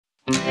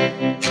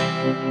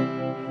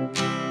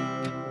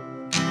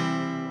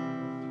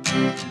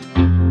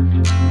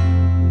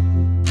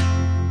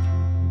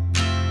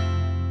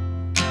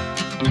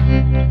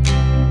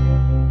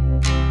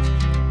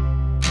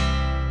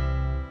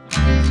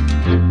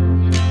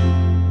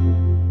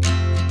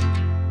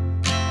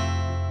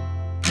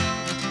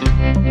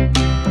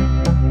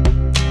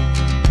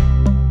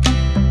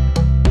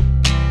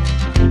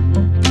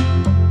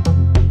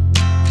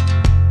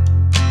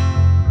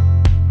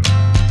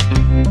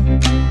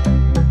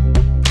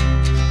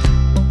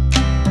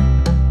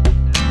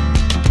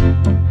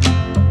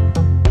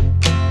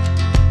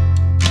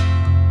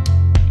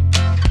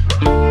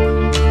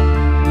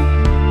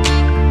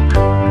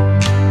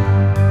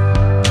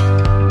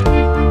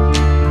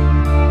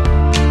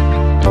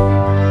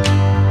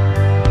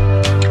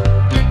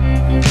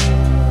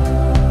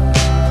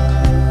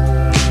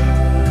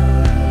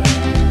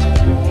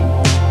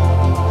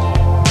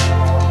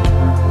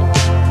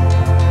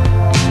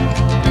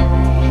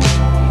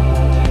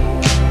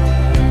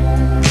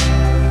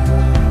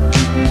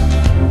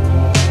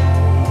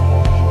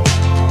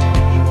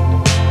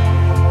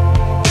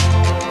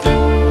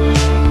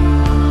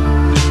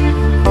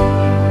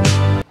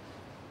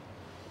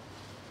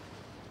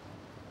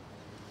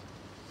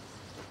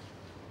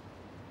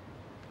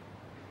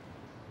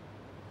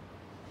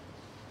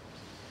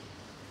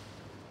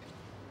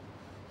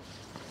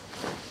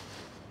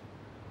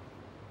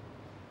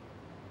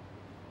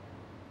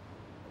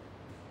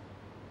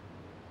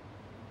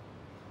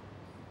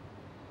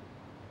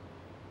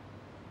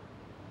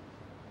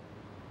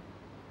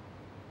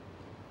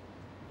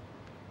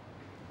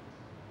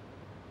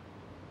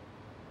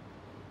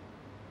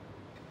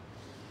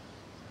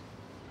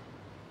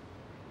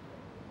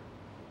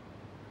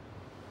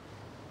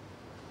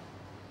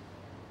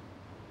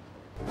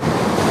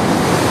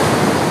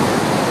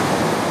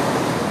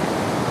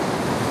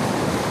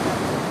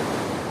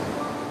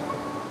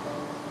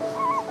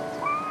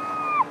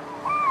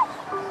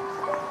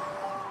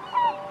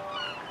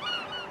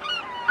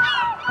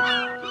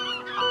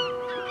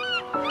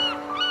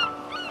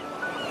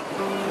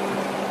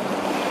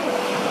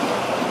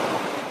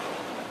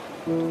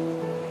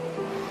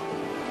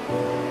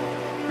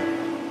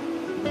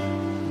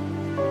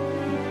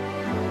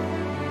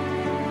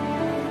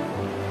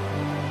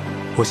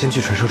我先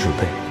去船上准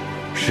备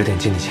，10点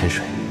接你潜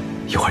水，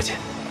一会儿见。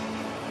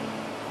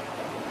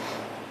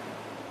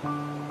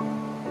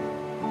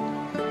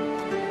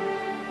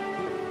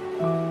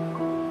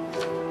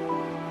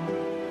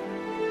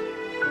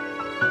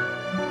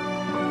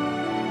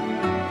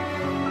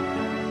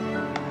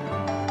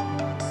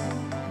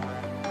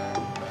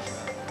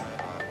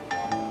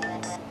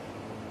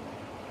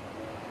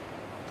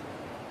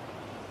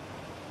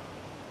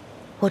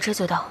我这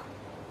就到。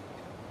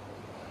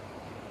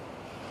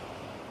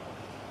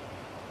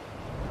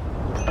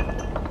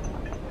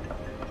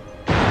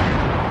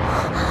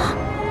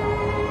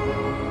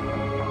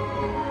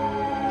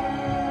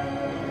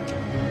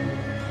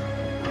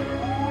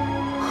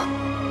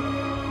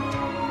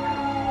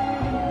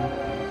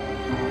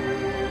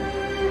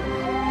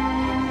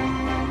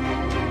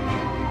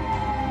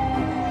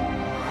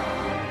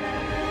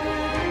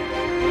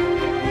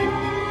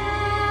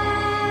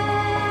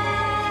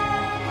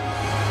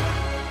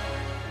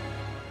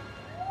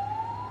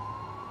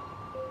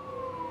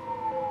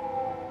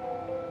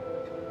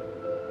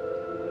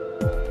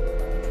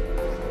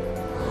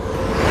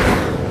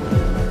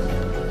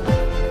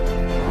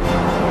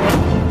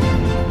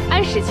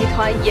 集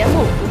团严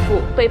某夫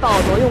妇被曝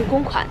挪用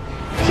公款，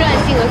涉案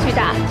金额巨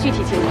大，具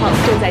体情况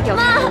正在调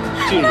查中。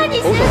近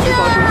日，侯小区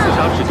发生自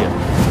杀事件，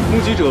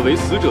目击者为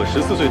死者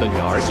14岁的女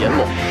儿严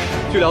某。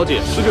据了解，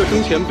死者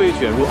生前被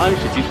卷入安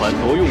氏集团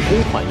挪用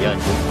公款一案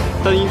中，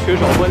但因缺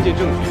少关键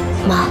证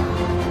据，妈，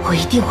我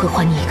一定会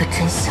还你一个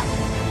真相。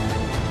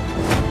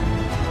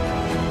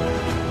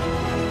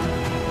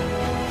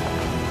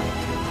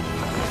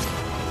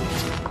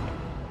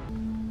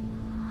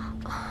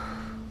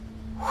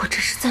 我这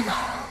是在哪儿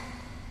啊？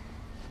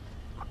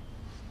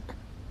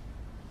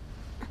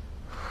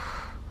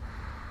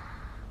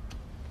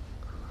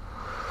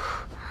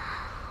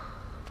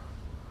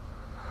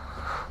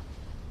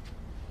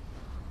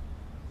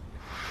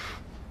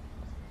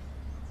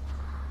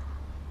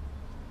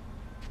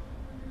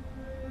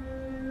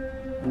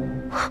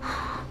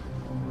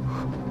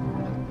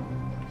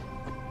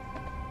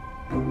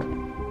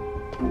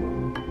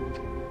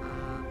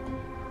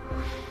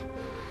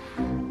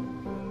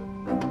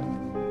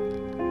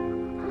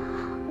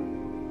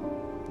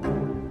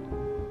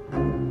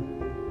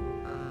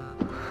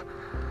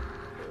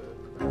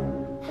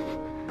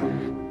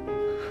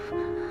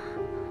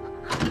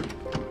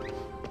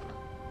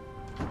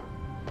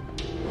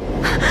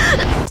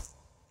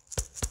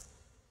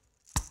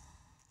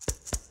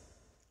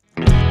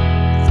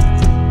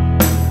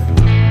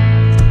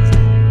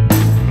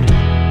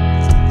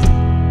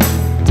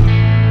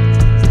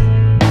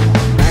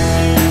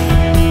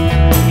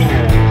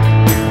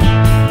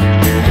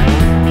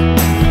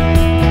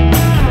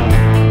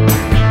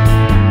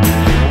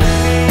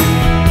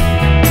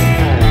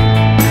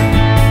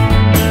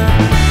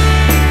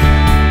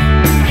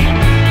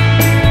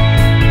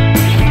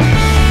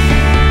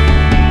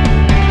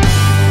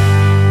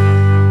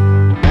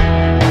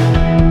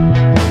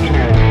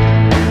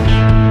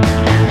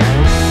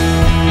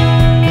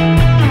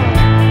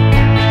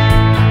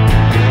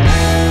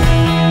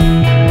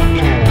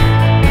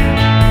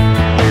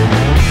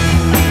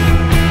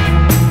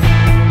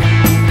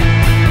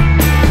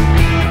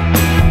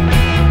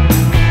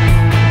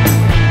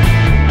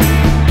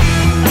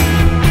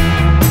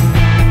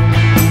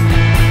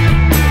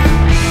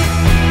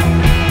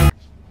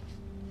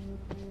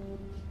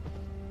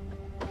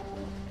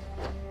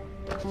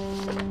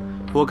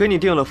我给你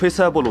订了飞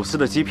塞浦路斯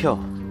的机票，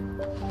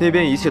那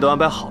边一切都安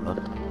排好了。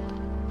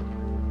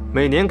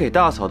每年给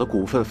大嫂的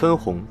股份分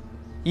红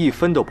，1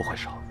分都不会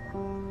少。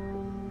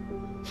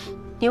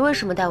你为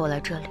什么带我来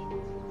这里？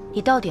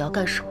你到底要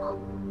干什么？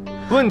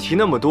问题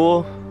那么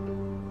多，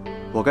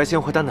我该先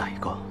回答哪一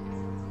个？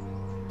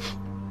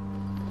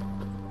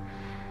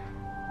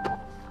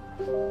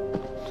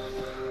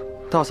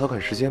大嫂赶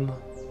时间吗？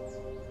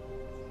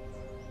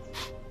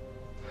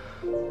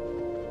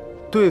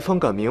对方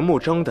敢明目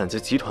张胆在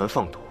集团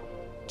放毒，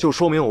就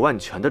说明我万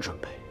全的准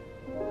备。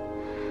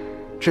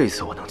这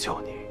次我能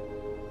救你，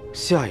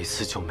下一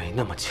次就没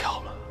那么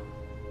巧了。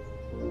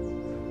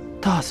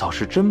大嫂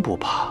是真不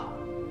怕。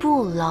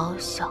不劳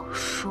小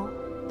叔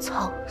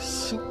操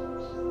心。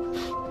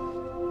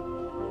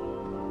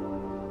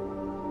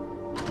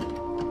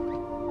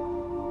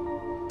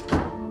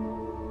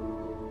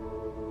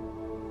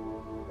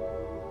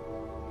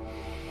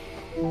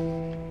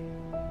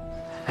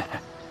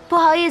不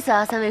好意思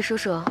啊，3位叔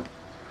叔，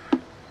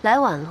来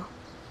晚了，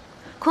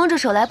空着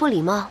手来不礼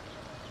貌，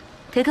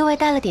给各位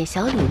带了点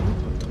小礼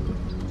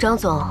物。张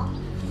总，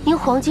您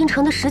黄金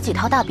城的10几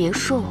套大别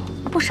墅，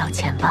不少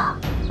钱吧？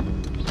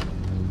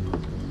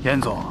严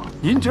总，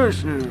您这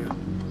是？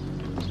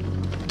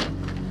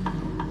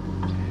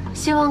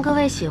希望各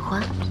位喜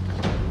欢。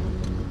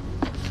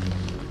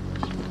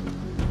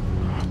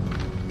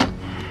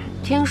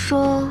听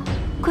说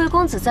贵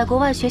公子在国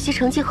外学习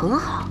成绩很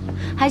好，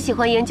还喜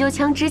欢研究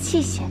枪支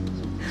器械。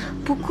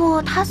不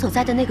过他所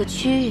在的那个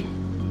区域，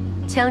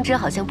枪支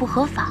好像不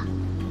合法。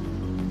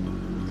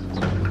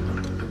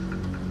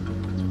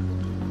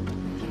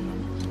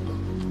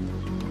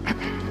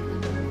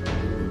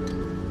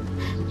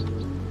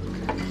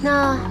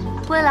那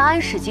为了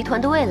安史集团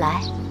的未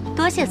来，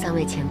多谢3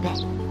位前辈。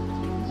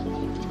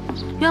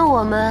愿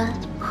我们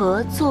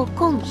合作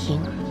共赢。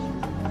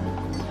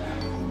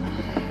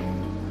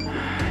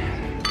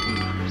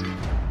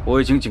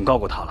我已经警告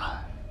过他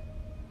了，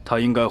他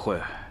应该会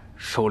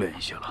收敛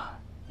一些了。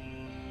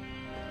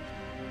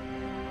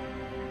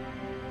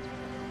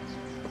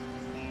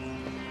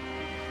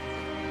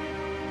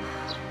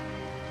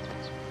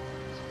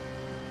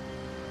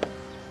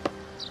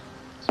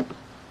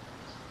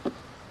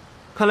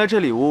看来这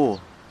礼物，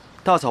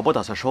大嫂不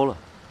打算收了。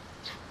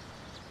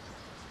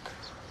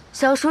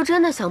小叔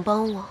真的想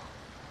帮我？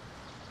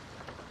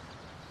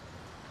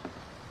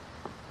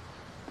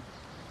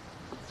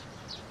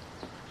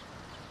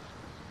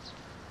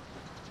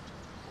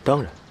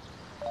当然。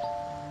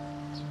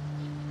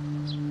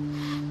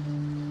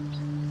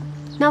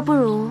那不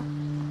如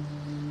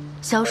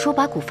小叔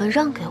把股份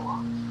让给我。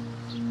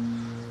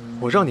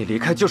我让你离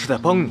开就是在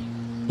帮你，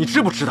你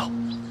知不知道？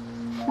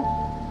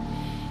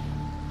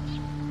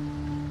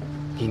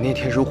你那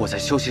天如果在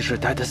休息室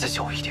待得再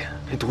久一点，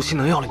那毒气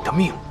能要了你的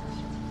命。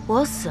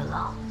我死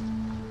了，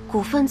股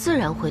份自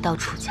然回到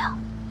楚家，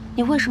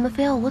你为什么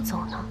非要我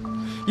走呢？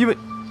因为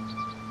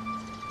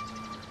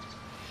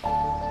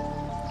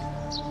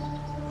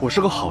我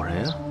是个好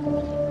人啊。